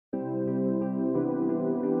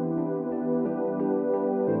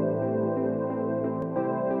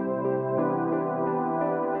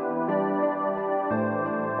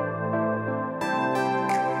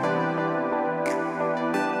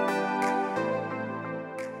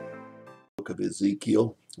book of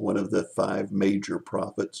Ezekiel, one of the five major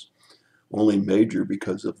prophets. Only major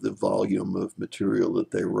because of the volume of material that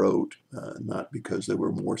they wrote, not because they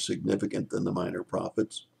were more significant than the minor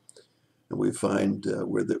prophets. And we find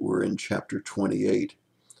we're in chapter 28,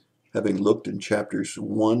 having looked in chapters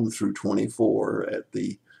 1 through 24 at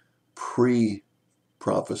the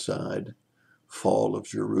pre-prophesied fall of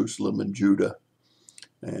Jerusalem and Judah,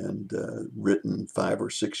 and written 5 or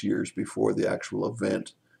 6 years before the actual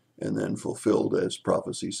event, and then fulfilled as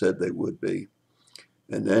prophecy said they would be.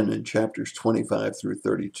 And then in chapters 25 through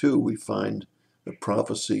 32, we find the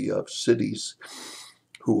prophecy of cities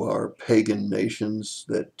who are pagan nations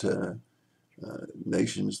that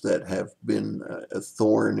have been a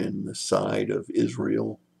thorn in the side of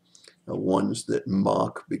Israel, ones that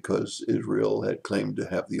mock because Israel had claimed to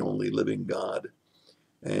have the only living God.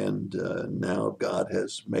 And now God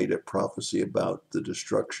has made a prophecy about the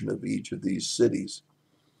destruction of each of these cities.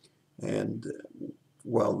 And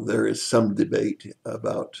while there is some debate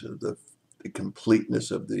about the completeness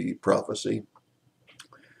of the prophecy,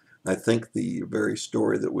 I think the very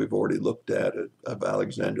story that we've already looked at of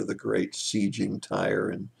Alexander the Great sieging Tyre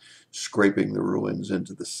and scraping the ruins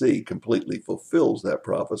into the sea completely fulfills that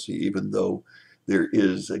prophecy, even though there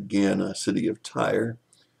is again a city of Tyre.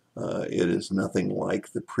 It is nothing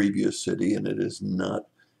like the previous city, and it is not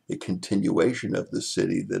a continuation of the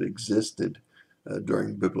city that existed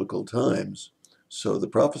during biblical times. So the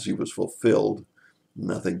prophecy was fulfilled.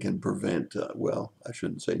 Nothing can prevent, well, I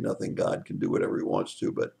shouldn't say nothing. God can do whatever he wants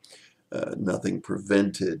to, but nothing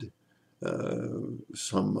prevented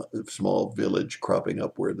some small village cropping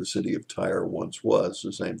up where the city of Tyre once was.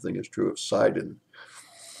 The same thing is true of Sidon.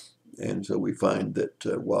 And so we find that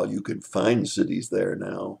while you can find cities there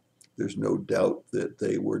now, there's no doubt that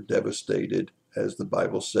they were devastated, as the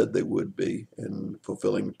Bible said they would be, in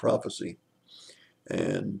fulfilling the prophecy.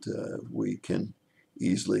 And we can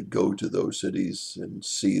easily go to those cities and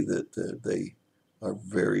see that they are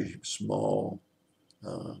very small,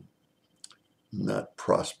 not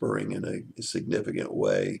prospering in a significant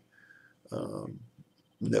way.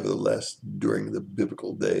 Nevertheless, during the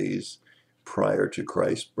biblical days prior to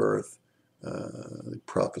Christ's birth, the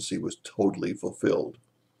prophecy was totally fulfilled.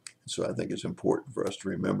 So I think it's important for us to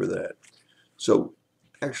remember that. So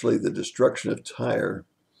actually, the destruction of Tyre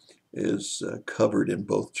is covered in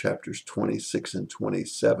both chapters 26 and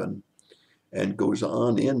 27, and goes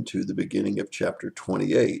on into the beginning of chapter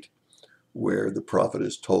 28, where the prophet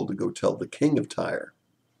is told to go tell the king of Tyre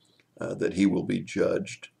that he will be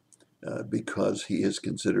judged because he has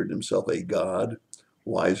considered himself a god,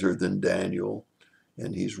 wiser than Daniel,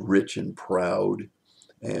 and he's rich and proud,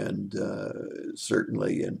 and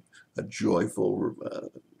certainly a joyful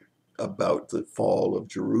about the fall of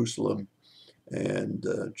Jerusalem and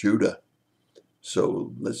Judah.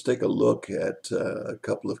 So let's take a look at a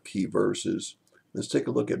couple of key verses. Let's take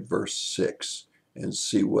a look at verse 6 and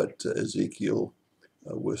see what Ezekiel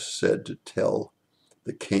was said to tell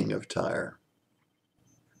the king of Tyre.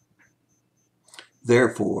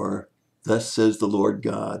 Therefore, thus says the Lord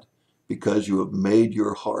God, because you have made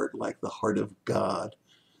your heart like the heart of God,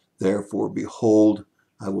 therefore, behold,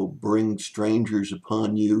 I will bring strangers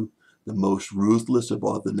upon you, the most ruthless of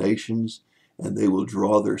all the nations, and they will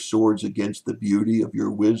draw their swords against the beauty of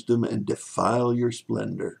your wisdom and defile your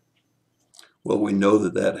splendor. Well, we know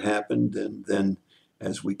that happened, and then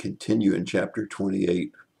as we continue in chapter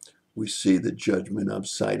 28, we see the judgment of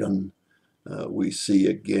Sidon. We see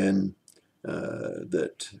again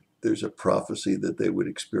that there's a prophecy that they would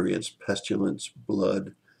experience pestilence,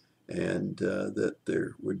 blood, and that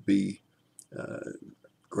there would be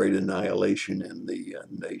great annihilation in the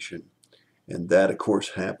nation. And that, of course,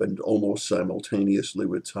 happened almost simultaneously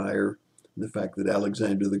with Tyre. And the fact that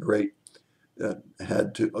Alexander the Great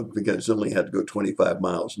because only had to go 25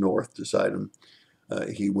 miles north to Sidon.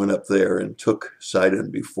 He went up there and took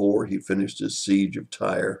Sidon before he finished his siege of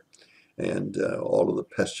Tyre, and all of the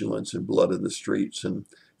pestilence and blood in the streets and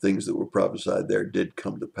things that were prophesied there did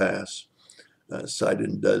come to pass.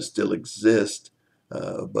 Sidon does still exist,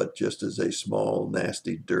 but just as a small,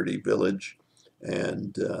 nasty, dirty village.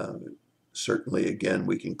 And certainly, again,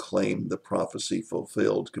 we can claim the prophecy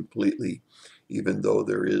fulfilled completely, even though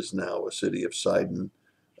there is now a city of Sidon,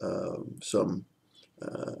 some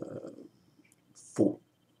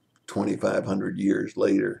 2,500 years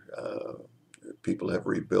later. People have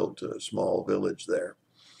rebuilt a small village there.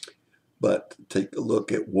 But take a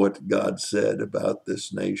look at what God said about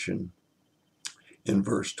this nation in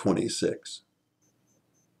verse 26.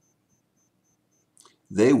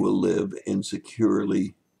 They will live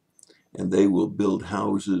insecurely, and they will build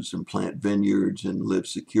houses and plant vineyards and live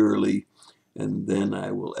securely. And then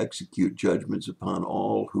I will execute judgments upon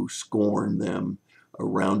all who scorn them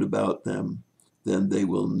around about them. Then they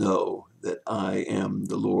will know that I am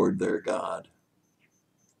the Lord their God.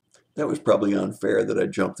 That was probably unfair that I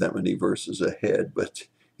jumped that many verses ahead, but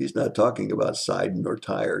he's not talking about Sidon or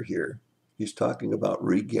Tyre here. He's talking about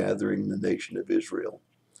regathering the nation of Israel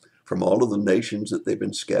from all of the nations that they've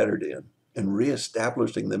been scattered in and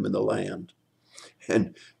reestablishing them in the land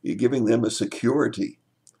and giving them a security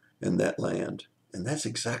in that land. And that's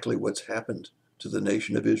exactly what's happened to the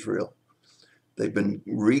nation of Israel. They've been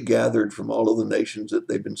regathered from all of the nations that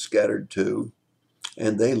they've been scattered to,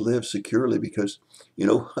 and they live securely because, you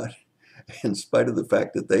know what? In spite of the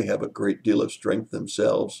fact that they have a great deal of strength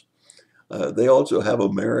themselves, they also have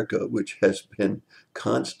America, which has been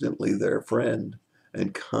constantly their friend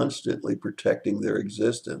and constantly protecting their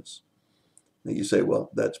existence. And you say,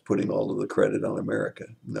 well, that's putting all of the credit on America.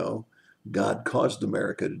 No, God caused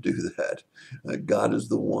America to do that. God is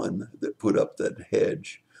the one that put up that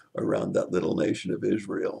hedge around that little nation of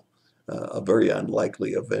Israel. A very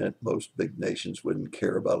unlikely event. Most big nations wouldn't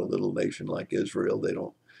care about a little nation like Israel. They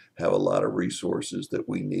don't have a lot of resources that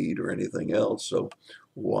we need or anything else. So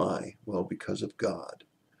why? Well, because of God.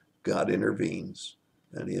 God intervenes,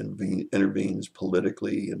 and he intervenes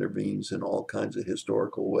politically, intervenes in all kinds of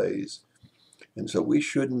historical ways. And so we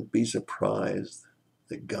shouldn't be surprised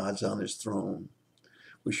that God's on his throne.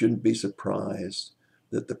 We shouldn't be surprised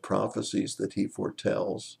that the prophecies that he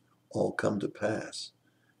foretells all come to pass.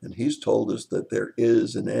 And he's told us that there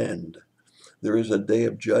is an end. There is a day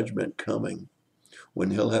of judgment coming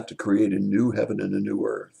when he'll have to create a new heaven and a new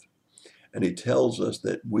earth. And he tells us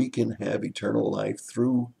that we can have eternal life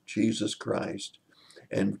through Jesus Christ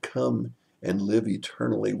and come and live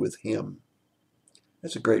eternally with him.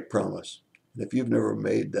 That's a great promise. And if you've never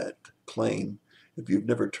made that claim, if you've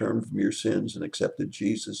never turned from your sins and accepted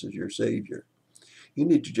Jesus as your Savior, you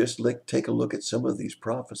need to just take a look at some of these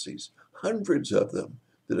prophecies, hundreds of them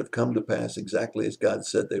that have come to pass exactly as God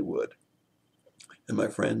said they would. And my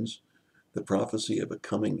friends, the prophecy of a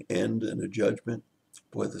coming end and a judgment,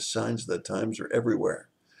 boy, the signs of the times are everywhere.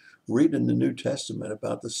 Read in the New Testament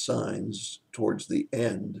about the signs towards the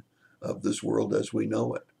end of this world as we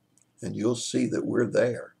know it, and you'll see that we're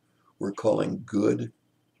there. We're calling good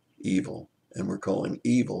evil, and we're calling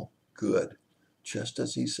evil good, just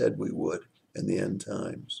as he said we would in the end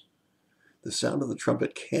times. The sound of the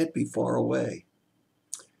trumpet can't be far away.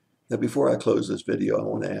 Now, before I close this video, I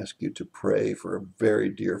want to ask you to pray for a very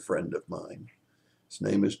dear friend of mine. His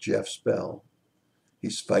name is Jeff Spell.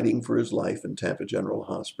 He's fighting for his life in Tampa General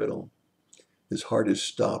Hospital. His heart has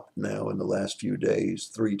stopped now in the last few days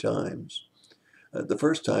 3 times. The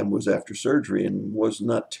first time was after surgery and was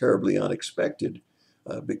not terribly unexpected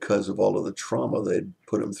because of all of the trauma they'd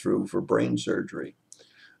put him through for brain surgery.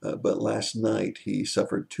 But last night he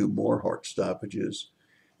suffered 2 more heart stoppages,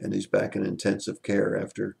 and he's back in intensive care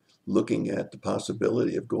after looking at the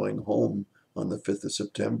possibility of going home on the 5th of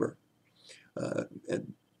September.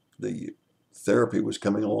 And the therapy was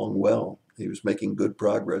coming along well. He was making good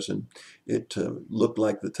progress, and it looked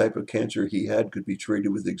like the type of cancer he had could be treated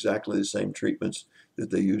with exactly the same treatments that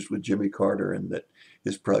they used with Jimmy Carter, and that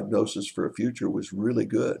his prognosis for a future was really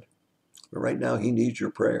good. But right now, he needs your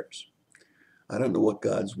prayers. I don't know what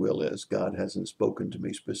God's will is. God hasn't spoken to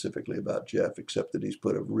me specifically about Jeff, except that he's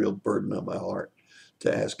put a real burden on my heart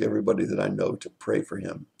to ask everybody that I know to pray for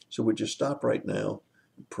him. So would you stop right now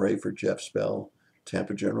and pray for Jeff Spell,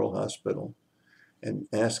 Tampa General Hospital, and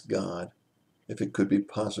ask God if it could be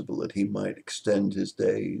possible that he might extend his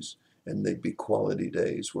days and they'd be quality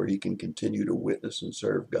days where he can continue to witness and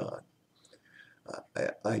serve God.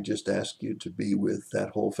 I just ask you to be with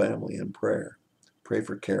that whole family in prayer. Pray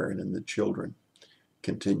for Karen and the children.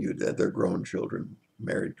 Continue that they're grown children,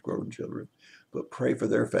 married grown children, but pray for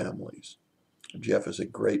their families. Jeff is a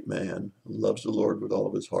great man, loves the Lord with all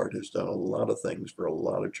of his heart, has done a lot of things for a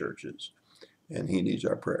lot of churches, and he needs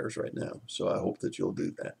our prayers right now. So I hope that you'll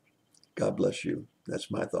do that. God bless you. That's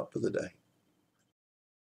my thought for the day.